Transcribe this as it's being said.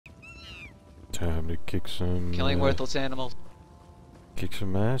Time to kick some. Killing worthless animals. Kick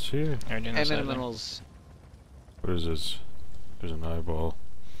some ass here. Animals. What is this? There's an eyeball.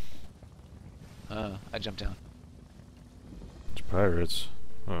 Oh, I jumped down. It's pirates.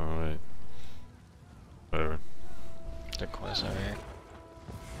 Oh wait. Whatever. The quest over here.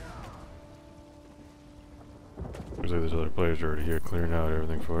 Looks like there's other players already here clearing out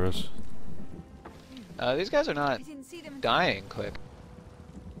everything for us. These guys are not dying quick.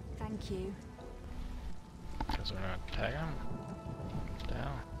 Thank you. Because we're not tagging them.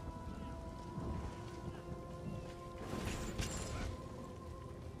 Down.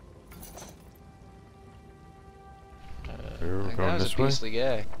 We're That going was this a way? beastly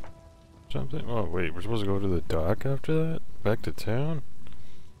guy. Something? Oh wait, we're supposed to go to the dock after that? Back to town?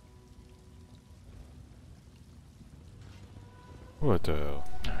 What the hell?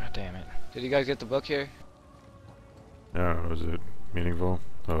 Ah, damn it. Did you guys get the book here? I don't know, was it meaningful?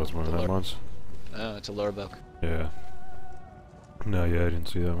 Oh, it's one of The them lore. ones? Oh, it's a lore book. Yeah. No, yeah, I didn't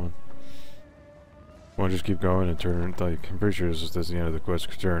see that one. Wanna just keep going and turn, like, I'm pretty sure that's the end of the quest,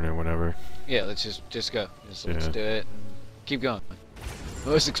 turn in whenever. Yeah, let's just go. Let's Yeah. do it and keep going.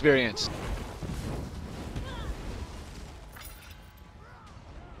 Most experience.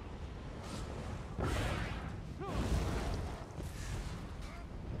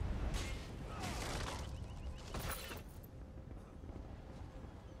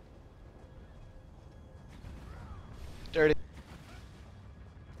 Dirty.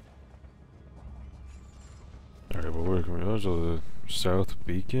 Alright, well, where can we? There's a south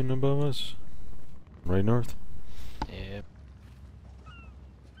beacon above us? Right north? Yep.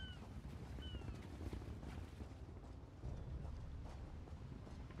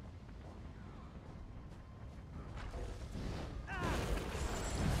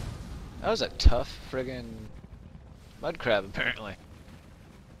 That was a tough friggin' mud crab, apparently.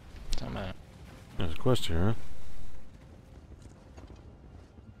 I'm out. There's a quest here,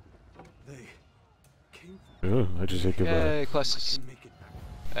 huh? They came Oh, I just hit goodbye. Yay, quests. to make it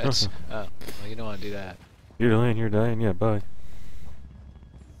back. That's, oh, well, you don't want to do that. You're laying here dying? Yeah, bye.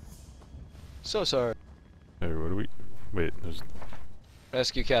 So sorry. Hey, what do we... Wait, there's...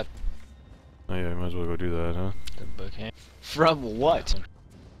 Rescue cap. Oh yeah, might as well go do that, huh? The book here. From what?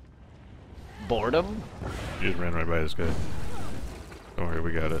 Boredom? You just ran right by this guy. Don't worry,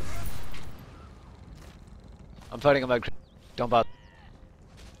 we got it. I'm fighting a mud crab. Don't bother.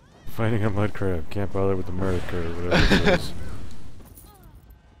 Fighting a mud crab. Can't bother with the murder crab, whatever it is.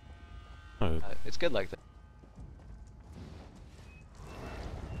 It's good like that.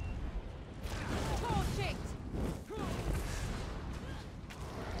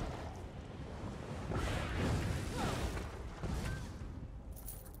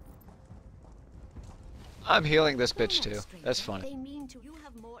 I'm healing this bitch too. That's funny. They mean to you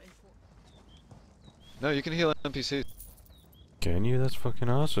have more important. No, you can heal NPCs. Can you? That's fucking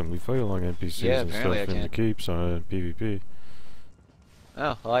awesome. We fight along NPCs Yeah, and apparently stuff I in the can. keeps on PvP.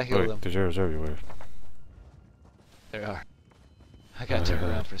 Oh, well, I heal Wait, them. there's arrows everywhere. There are. I gotta turn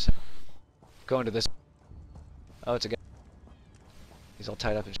around for a second. Go into this. Oh, it's a guy. He's all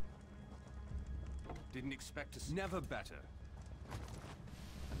tied up and Didn't expect us. Never better.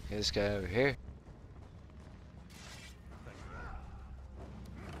 okay, this guy over here.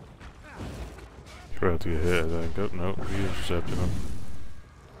 You're about to get hit, I think. Oh, no, we intercepted him.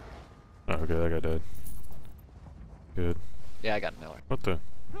 Oh, okay, that guy died. Good. Yeah, I got Miller. What the?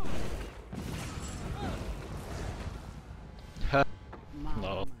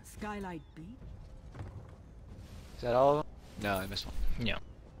 No. Skylight Beach. Is that all of them? No, I missed one. Yeah.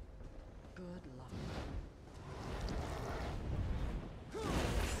 Good luck.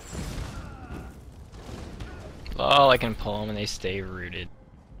 Oh, I can pull them and they stay rooted.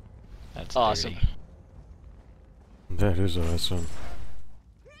 That's Awesome. dirty. That is awesome.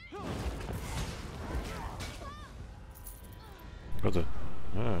 What the?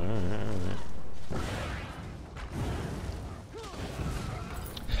 Alright.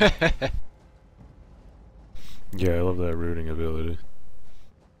 Yeah, I love that rooting ability.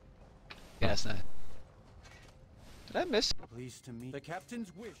 Yeah, it's not. Did I miss? Pleased to meet the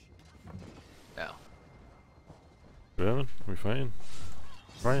captain's wish. No. What happened? We fighting?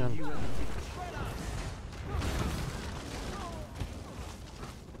 Ryan.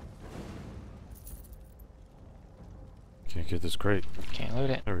 Can't get this crate. Can't loot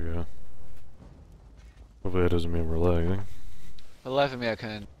it. There we go. Hopefully that doesn't mean we're lagging. For the life of me, I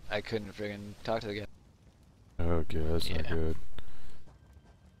couldn't friggin' talk to the guy. Okay, that's not Yeah. good.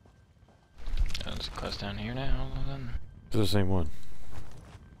 There's a quest down here now. Well then. It's the same one.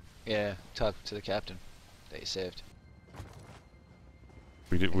 Yeah, talk to the captain that you saved.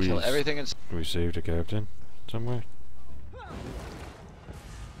 We did. Kill everything in. We saved a captain somewhere.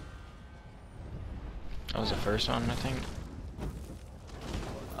 That was the first one, I think.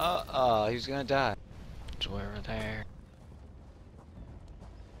 He's gonna die. It's way over there.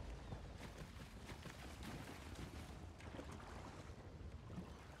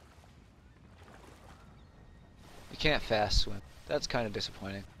 You can't fast swim. That's kind of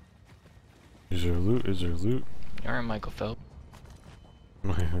disappointing. Is there loot? Is there loot? You're in Michael Phelps.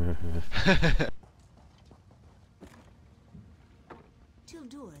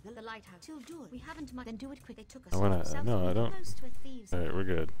 Tildur, the lighthouse. Tildur. We haven't much. Then do it quick. They took us. I wanna. south No, I don't. close to a thieves. Alright, we're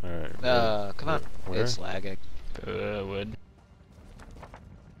good. Alright. Come on. Where? It's lagging. Wood.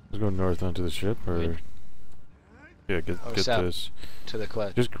 Let's go north onto the ship, or Good. yeah, get south. this. To the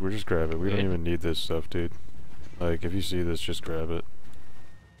quest. We're just grab it. We don't Good. even need this stuff, dude. Like, if you see this, just grab it.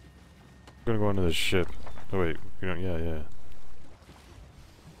 We're gonna go onto this ship. Oh wait, we don't. Yeah.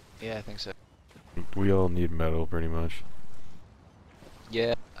 Yeah, I think so. We all need metal, pretty much.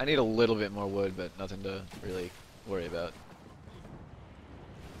 Yeah, I need a little bit more wood, but nothing to really worry about.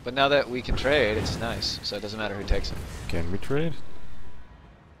 But now that we can trade, it's nice, so it doesn't matter who takes it. Can we trade?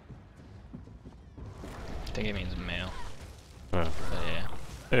 I think it means mail. Oh. But yeah.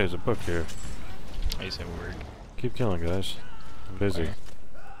 Hey, there's a book here. I said word. Keep killing, guys. I'm busy. Where?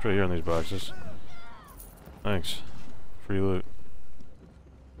 It's right here on these boxes. Thanks. Free loot.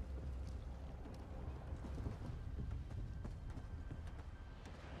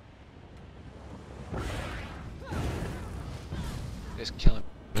 Just kill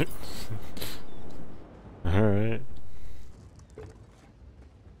him. Alright.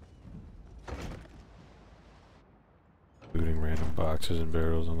 Looting random boxes and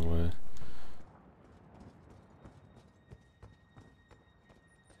barrels on the way.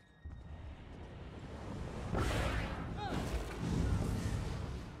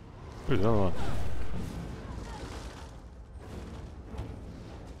 Where's the other one?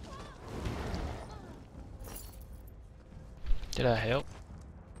 Did I help?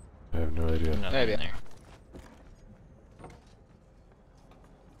 I have no idea. Nothing Maybe. in there.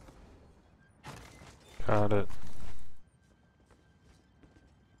 Got it.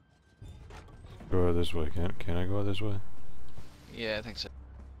 Go out this way. Can I go out this way? Yeah, I think so.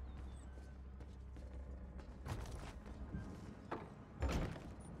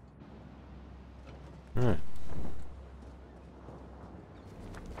 Alright.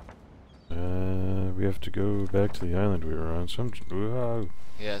 We have to go back to the island we were on. Whoa,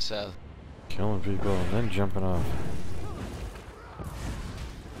 Yeah, south. killing people and then jumping off.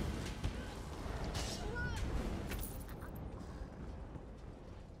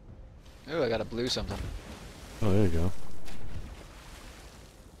 Ooh, I got a blue something. Oh, there you go.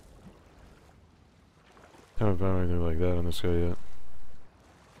 Haven't found anything like that on this guy yet.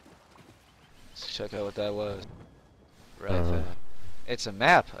 Let's check out what that was. Right Uh-huh. there. It's a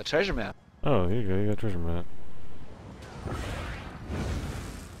map, a treasure map. Oh, here you go. You got a treasure map.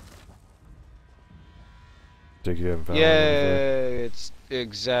 Think you haven't found anything? Yay! It's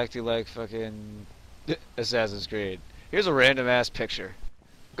exactly like fucking Assassin's Creed. Here's a random ass picture.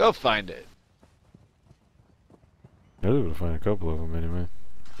 Go find it. I was able to find a couple of them anyway.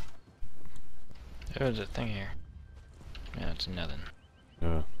 There's a thing here. Yeah, it's nothing.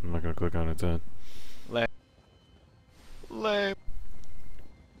 Yeah, I'm not gonna click on it then. Lame. Lame.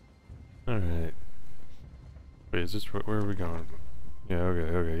 Alright. Wait, is this where are we going? Yeah,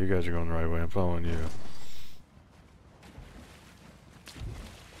 okay. You guys are going the right way. I'm following you.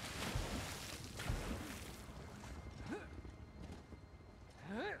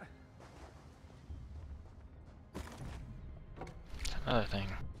 Another thing.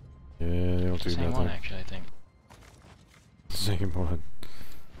 Yeah, they don't do Same nothing. one, actually, I think. Same one.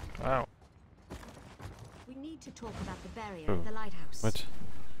 Wow. We need to talk about the barrier Oh. at the lighthouse. What?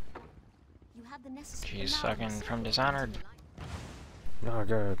 You have the necessary. She's allowance. fucking from Dishonored. Oh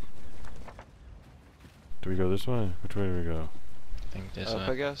god. Do we go this way? Which way do we go? I think this Up,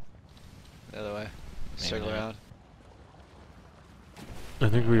 I guess. The other way. Maybe Circle not. around. I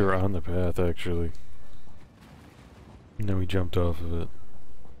think we were on the path actually. And then we jumped off of it.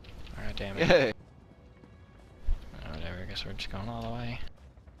 Alright, damn it. Yay! Whatever, I guess we're just going all the way.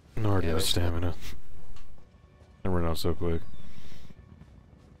 Already Yeah, out of we- stamina. And we're not so quick.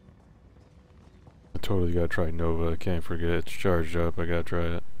 I totally gotta try Nova. I can't forget. It's charged up. I gotta try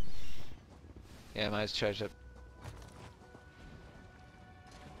it. Yeah, mine's charged up.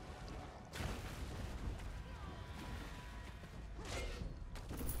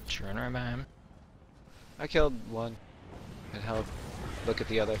 Just run right by him. I killed one. And help look at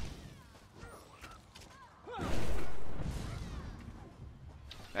the other.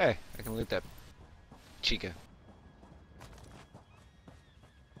 Hey, I can loot that chica.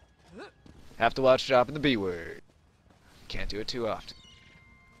 Have to watch dropping the B word. Can't do it too often.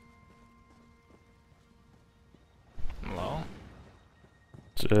 Well,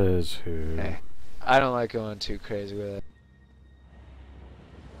 Says who? Hey, I don't like going too crazy with it.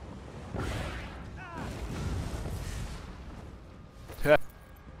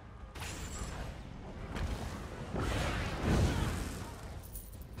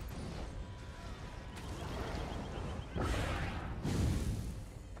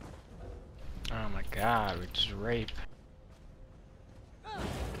 oh my god, we just rape.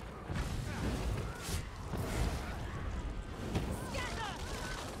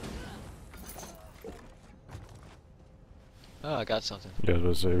 Oh, I got something. Yeah, I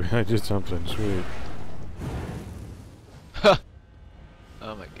was about to say, I did something sweet.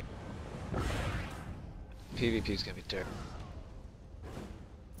 Oh my god. PvP's gonna be terrible.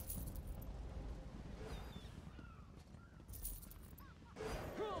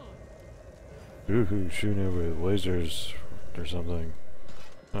 Ooh, shooting it with lasers or something.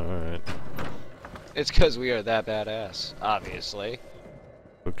 Alright. It's because we are that badass, obviously.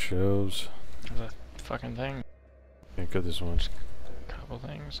 Bookshelves. There's a fucking thing. Can't cut this one. Couple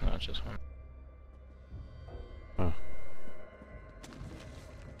things, not just one. Oh.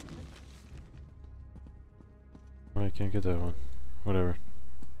 I can't get that one. Whatever.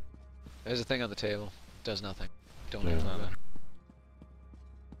 There's a thing on the table. Does nothing. Don't Yeah. do nothing.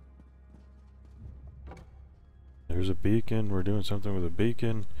 There's a beacon. We're doing something with a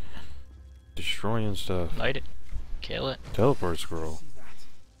beacon. Destroying stuff. Light it. Kill it. Teleport scroll.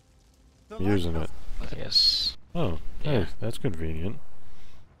 Using it. Yes. Oh, Yeah. hey, that's convenient.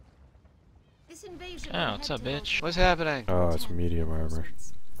 This invasion. Oh, what's up, bitch? What's happening? Oh, it's medium armor.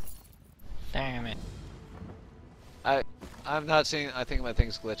 Damn it. I'm not seeing. I think my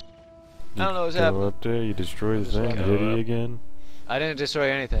thing's glitched. You I don't know what's go happening. up there, you destroy the Just thing, walk hit up. it again. I didn't destroy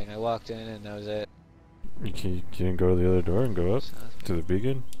anything. I walked in and that was it. You can go to the other door and go up So- to the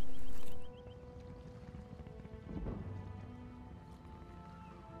beacon.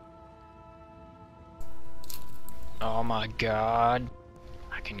 Oh my god.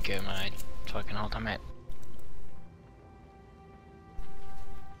 I can get my fucking ultimate.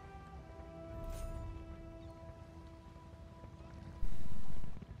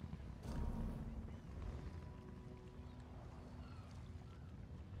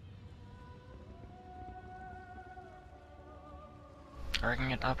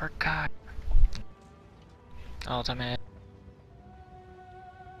 Working an uppercut. Ultimate.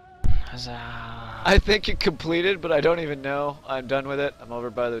 Huzzah. I think it completed, but I don't even know. I'm done with it. I'm over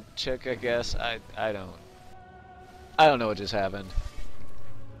by the chick, I guess. I don't know what just happened.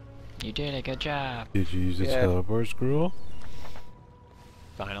 You did a good job. Did you use the Yeah. teleport scroll?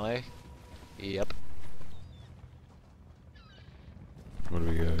 Finally. Yep. What do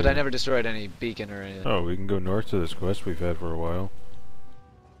we got? But I here? never destroyed any beacon or anything. Oh, we can go north to this quest we've had for a while.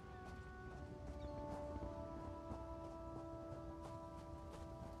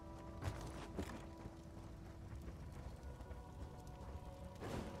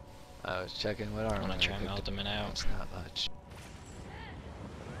 I was checking what armor. I'm gonna I try my picked up. ultimate out. It's not much.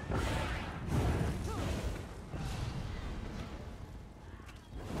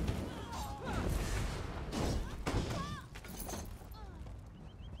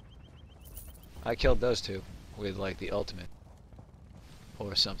 I killed those two with like the ultimate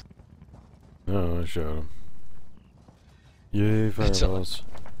or something. Oh, I shot him. Yay, That's all. fireballs.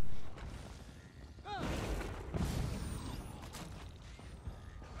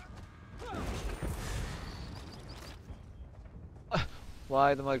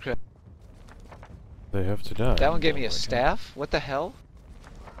 Why the mudcrab? They have to die. That one gave me a Double staff? What the hell?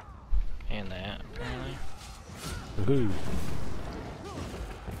 And that, apparently. Woohoo.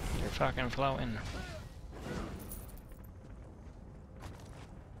 You're fucking floating.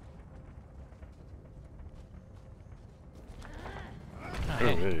 Oh, Oh,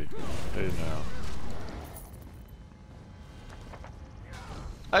 hey. hey. Hey now.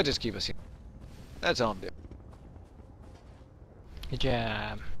 I just keep us here. That's all I'm doing. Good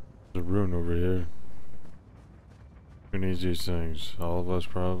job. There's a rune over here. Who needs these things? All of us,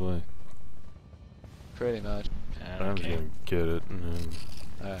 probably. Pretty much. I'm just Okay. gonna get it and then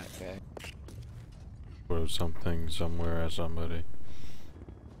Alright, okay. throw something somewhere at somebody.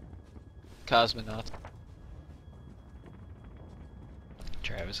 Cosmonaut.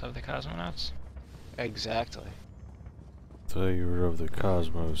 Travis of the Cosmonauts? Exactly. Savior of the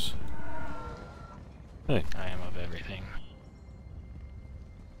cosmos. Hey, I am of everything.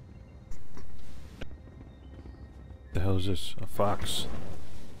 the hell is this? A fox.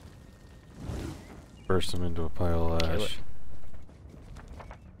 burst them into a pile of Kill ash. it.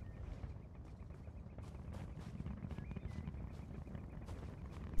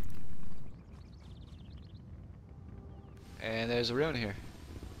 And there's a rune here.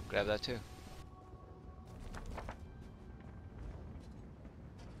 Grab that too.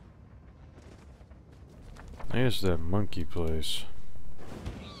 I guess that monkey place.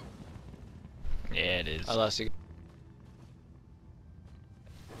 Yeah, it is. I lost you.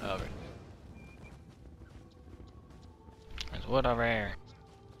 Over. There's wood over here.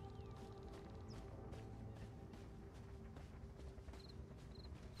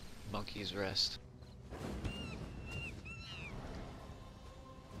 Monkey's Rest.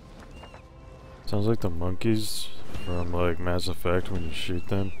 Sounds like the monkeys from like Mass Effect when you shoot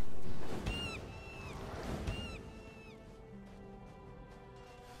them.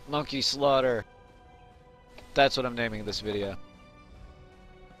 Monkey Slaughter. That's what I'm naming this video.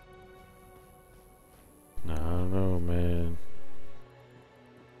 I don't know, man.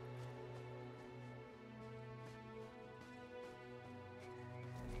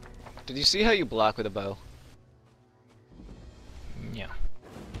 Did you see how you block with a bow? Yeah.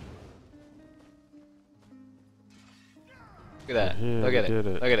 Look at that. Yeah, Look at we it. did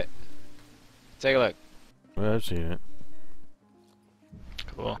it. Look at it. Take a look. Well, I've seen it.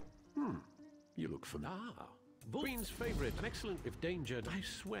 Cool. You look for Queen's favorite, an excellent if danger. I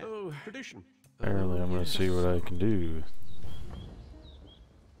swear. Oh, tradition. Apparently, I'm gonna see what I can do.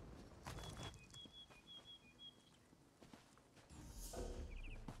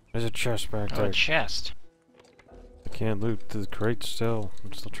 There's a chest back Oh, there. a chest. I can't loot the crate still.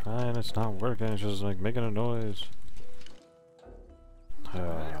 I'm still trying. It's not working. It's just like making a noise.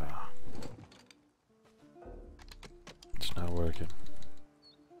 It's not working.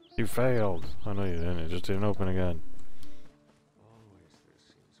 You failed. Oh no, you didn't. It just didn't open again.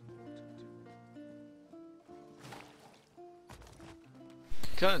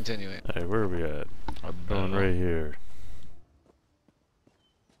 Continuing. Hey, where are we at? A Going bow. right here.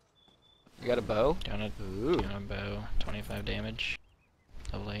 You got a bow? Down a Ooh. bow. 25 damage.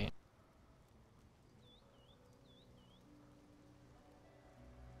 A late.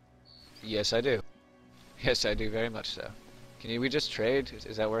 Yes, I do. Yes, I do very much so. We just trade?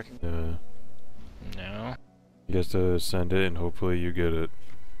 Is that working? No. You guys to send it and hopefully you get it.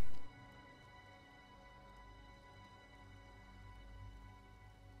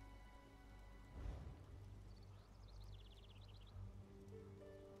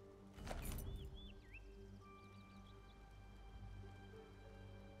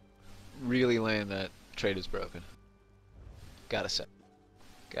 Really lame that trade is broken. Gotta say.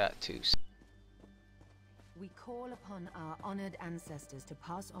 Got to say. We call upon our honored ancestors to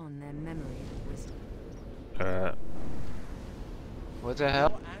pass on their memory and wisdom. What the hell?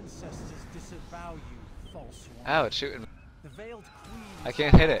 Your ancestors disavow you, false one. Ow, it's shooting me. The veiled queen I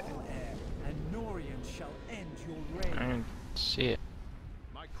can't hit it. shall heir, and Norian shall end your I reign. don't see it.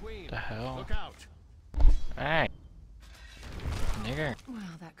 My queen. The hell? Look out. Alright. Nigger. Well,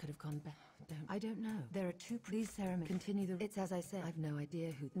 that could have gone better. I don't know. There are two priests ceremony. Continue the. It's as I said. I've no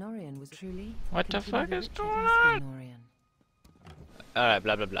idea who Norian was truly. What the Continue fuck is rituals going for on? Norian. Alright,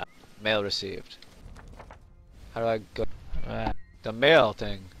 blah blah blah. Mail received. How do I go? Ah, The mail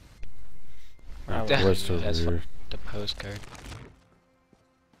thing. I That- West over that's here. the postcard.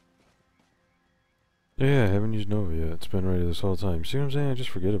 Yeah, I haven't used Nova yet. It's been ready this whole time. See what I'm saying? I just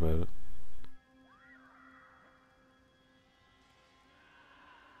forget about it.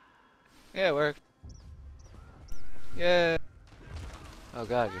 Yeah, it worked. Yeah. Oh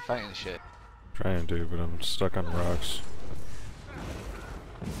god, you're fighting shit. Trying to, but I'm stuck on rocks.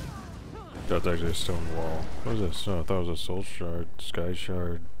 That's actually a stone wall. What is this? Oh, I thought it was a soul shard, sky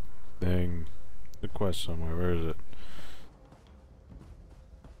shard thing. The quest somewhere. Where is it?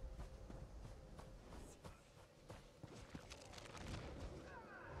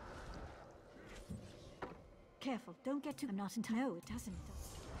 Careful, don't get too. I'm not into. No, it doesn't.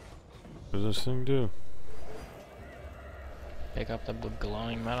 What does this thing do? Pick up the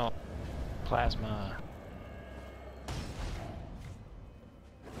glowing metal. Plasma.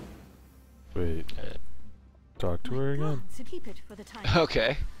 Wait. Talk to her again? So keep it for the time.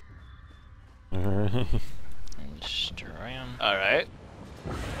 Okay. Alright. And destroy him. Alright.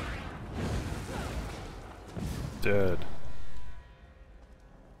 Dead.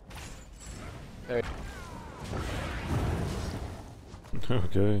 There.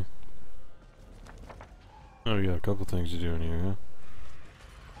 Okay. Oh, we got a couple things to do in here, huh?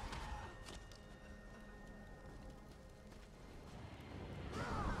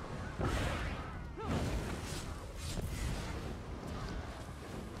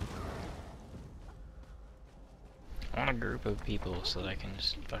 I want a group of people so that I can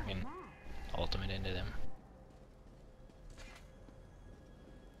just fucking ultimate into them.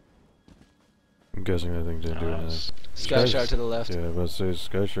 I'm guessing that thing didn't do anything. Sky Shard to the left. Yeah, I was about to say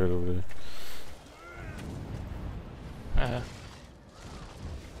Sky Shard over there.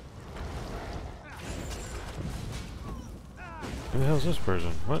 Who the hell is this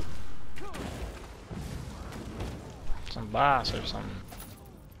person? What? Some boss or something.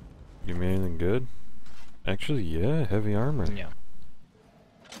 You made anything good? Actually, yeah, heavy armor. Yeah.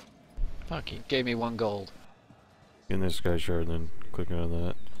 Fuck you. Gave me 1 gold. Getting this Sky Shard and then clicking on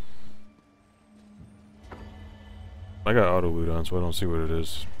that. I got auto loot on, so I don't see what it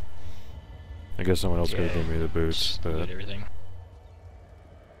is. I guess someone else could have given me the boost, Just but... loot everything.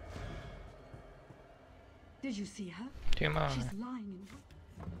 Did you see her? Come on. She's lying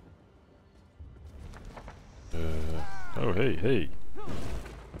in. oh, hey, hey.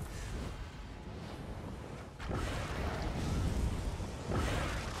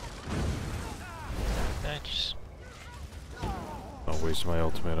 That's... I'll waste my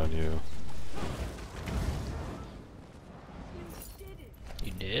ultimate on you.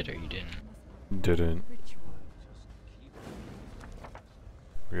 You did or you didn't? Didn't.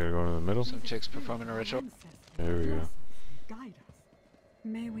 We gotta go into the middle? Some chicks performing a ritual. There we go. Guide us.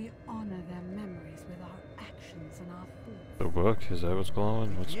 May we honor their memories with our actions and our thoughts. The book? Is that what's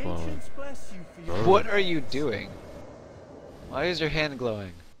glowing? What's The glowing? ancients bless you for your What are you doing? Why is your hand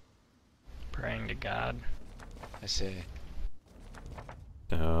glowing? Praying to God. I see.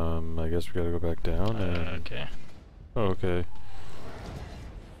 I guess we gotta go back down and... Okay. Oh, okay.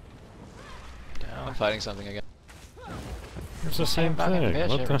 I'm Down. fighting something again. It's the same fucking thing. bitch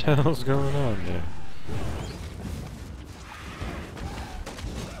What every the time. hell's going on there?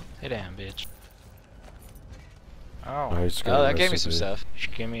 Hey damn, bitch. Oh. Nice, got Oh, a that gave me some recipe. stuff. She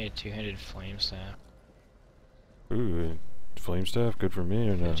gave me a two-handed flame staff. Ooh, flame staff, good for me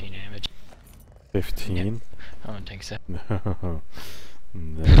or no? 15 damage. 15? I don't think so. No.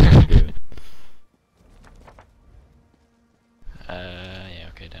 That's good. Yeah,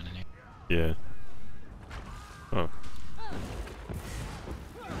 okay, down in here. Yeah. Oh.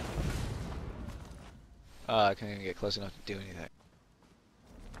 I can't even get close enough to do anything.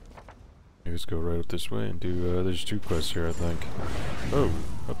 Let's go right up this way and do, there's 2 quests here, I think. Oh,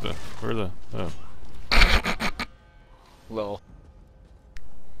 what the? Where the? Oh. Lol.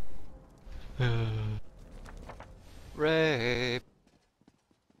 Rape.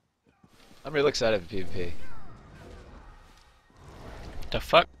 I'm really excited for PvP. The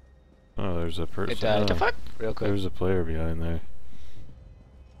fuck? Oh, there's a person. It died. Oh, The fuck? Real quick. there's a player behind there.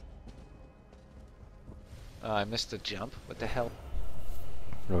 I missed the jump. What the hell?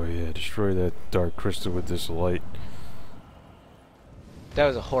 Oh yeah, destroy that dark crystal with this light. That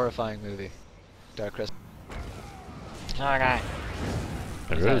was a horrifying movie. Dark Crystal. Okay.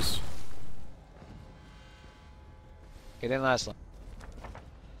 There that? is. It didn't last long.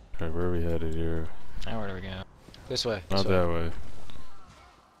 Alright, where are we headed here? Now where do we go? This way. Not this way. that way.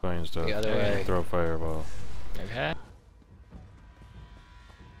 Fine stuff. The other way. Throw a fireball. Okay.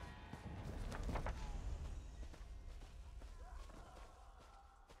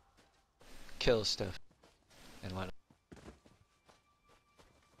 Kill stuff. And what?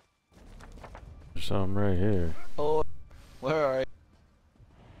 There's something right here. Oh, where are you?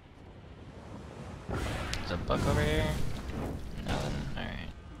 There's a book over here. Nothing. Alright.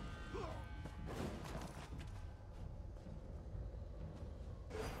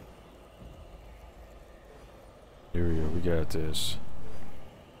 Here we go. We got this.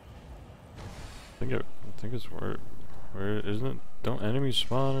 I think it's where isn't it? Don't enemies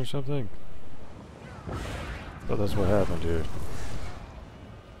spawn or something? I thought that's what happened here.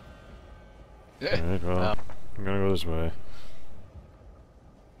 Alright, well, Oh. I'm gonna go this way.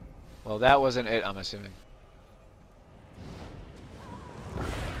 Well, that wasn't it, I'm assuming.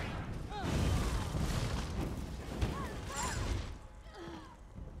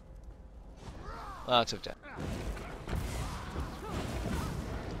 Lots of death.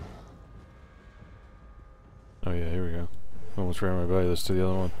 Oh yeah, here we go. Almost ran right by this to the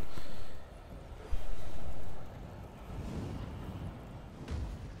other one.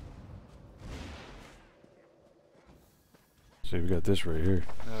 See, we got this right here.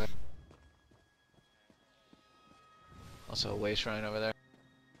 Okay. Also a way shrine over there.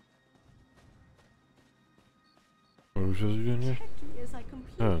 What are we supposed to be doing here? As I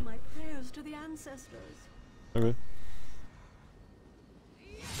complete Oh. my prayers to the ancestors. Okay.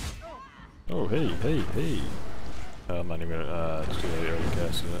 Oh, hey, hey, hey. I'm not even gonna, it's too late, I already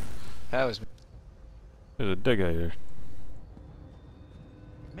casted it. That was me. There's a dead guy here.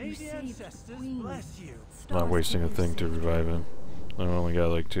 May the Received ancestors queens. bless you. I'm not wasting a thing to revive him. I've only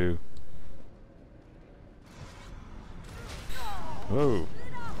got like 2. Whoa.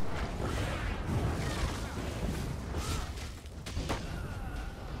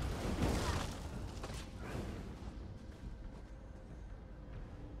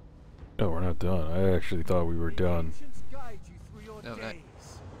 Oh, we're not done. I actually thought we were done. Ancients guide you through your No, not-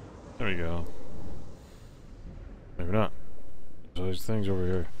 days. There we go. Maybe not. So there's things over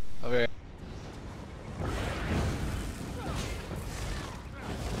here. Over here.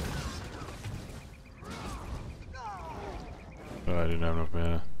 Oh, I didn't have enough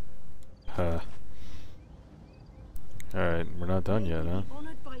mana. Huh. Alright, we're not done yet, huh?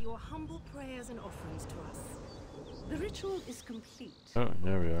 Honored by your humble prayers and offerings to us. The ritual is complete. Oh,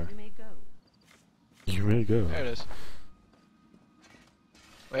 there we are. You may go. You may go. There it is.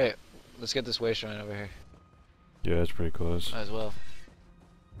 Wait, let's get this way shrine over here. Yeah, it's pretty close. Might as well.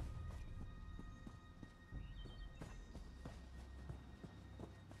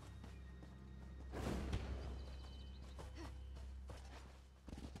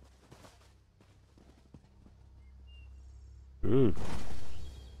 Ooh.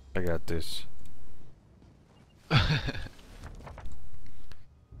 I got this.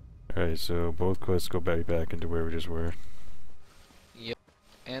 Alright, so both quests go back into where we just were. Yep.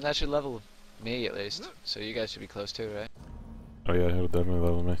 And that should level me at least. So you guys should be close too, right? Oh yeah, it'll definitely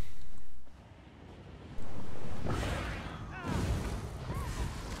level me.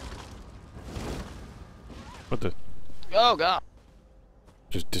 What the? Oh god!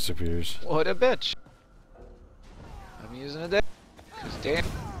 Just disappears. What a bitch! I'm using a deck. Cause damn.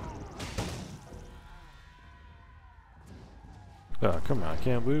 Oh, come on, I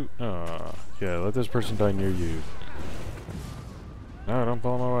can't loot. Oh, yeah, let this person die near you. No, don't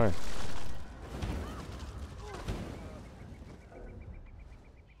follow my way.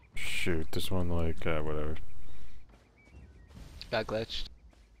 Shoot, this one, like, whatever. Got glitched.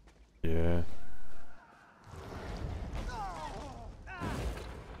 Yeah.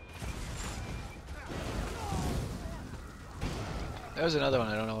 There was another one,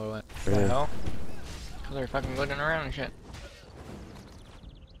 I don't know where it went. What the Yeah. hell? They're fucking looking around and shit.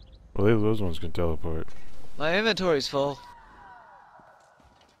 Well, those ones can teleport. My inventory's full.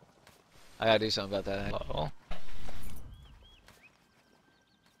 I gotta do something about that. Uh-oh.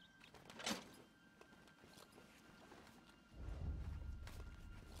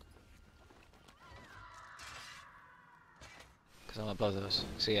 Cause I want both of those.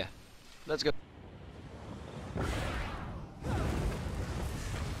 So yeah. Let's go.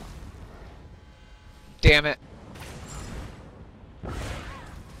 Damn it.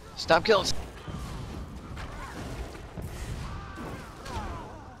 Stop killing.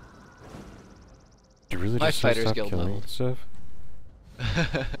 You really My just say fighter's stop guild killing level. stuff?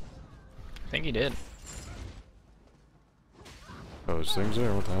 I think he did. Oh, there's things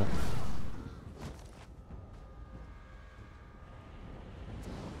there? What the hell?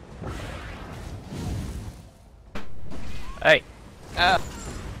 Hey! Ah.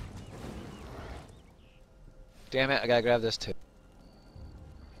 Damn it, I gotta grab this too.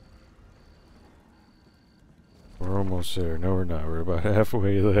 We're almost there. No, we're not. We're about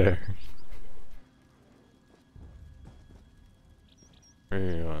halfway there. Where are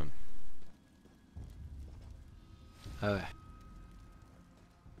you going? Okay.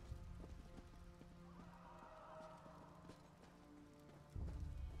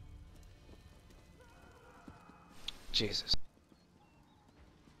 Jesus.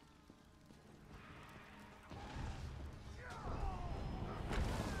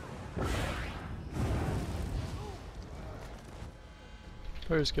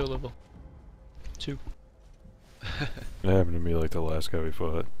 Where's skill level? 2. It happened to me like the last guy we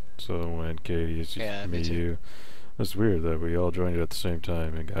fought. So when Katie, it's Yeah, me me, too. you. That's weird that we all joined it at the same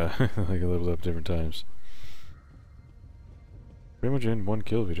time and got like leveled up different times. Pretty much in one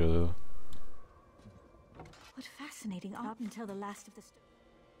kill of each other though. What fascinating up until the last of the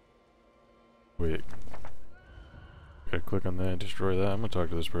Wait. Gotta click on that and destroy that. I'm gonna talk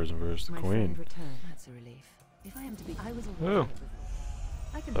to this person first. The My queen. friend returned. That's a relief. If I am to be, I was a Oh. warrior.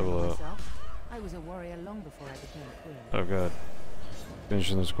 I can Level handle up. myself. I was a warrior long before I became a queen. Oh god.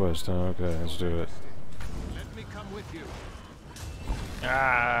 Finishing this quest, huh? Okay, let's do it. Let me come with you.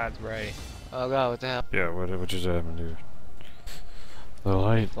 Ah, that's right. Oh god, what the hell? Yeah, what just happened, dude? The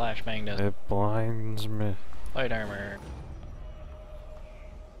light, Flashbang does it blinds me. light armor.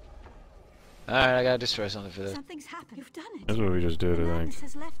 Alright, I gotta destroy something for this. Something's happened. You've done it. That's what we just did, The I think. madness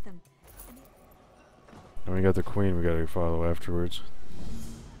has left them. And we got the queen we gotta follow afterwards.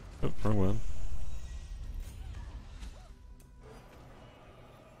 Oh, wrong one.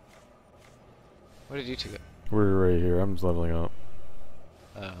 Where did you two go? We're right here. I'm leveling up.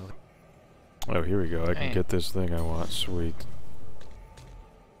 Oh. Oh, here we go. I can Dang. get this thing I want. Sweet.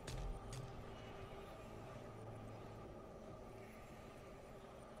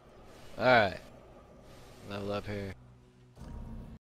 Alright. Level up here.